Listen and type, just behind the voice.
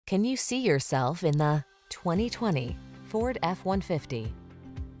Can you see yourself in the 2020 Ford F-150?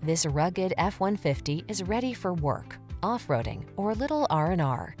 This rugged F-150 is ready for work, off-roading, or little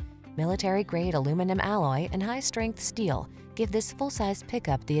R&R. Military-grade aluminum alloy and high-strength steel give this full-size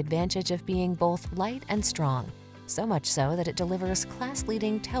pickup the advantage of being both light and strong, so much so that it delivers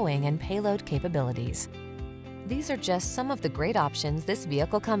class-leading towing and payload capabilities. These are just some of the great options this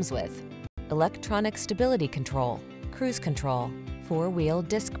vehicle comes with: electronic stability control, cruise control, four-wheel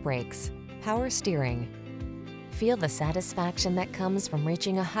disc brakes, power steering. Feel the satisfaction that comes from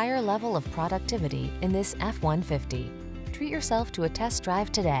reaching a higher level of productivity in this F-150. Treat yourself to a test drive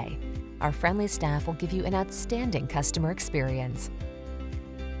today. Our friendly staff will give you an outstanding customer experience.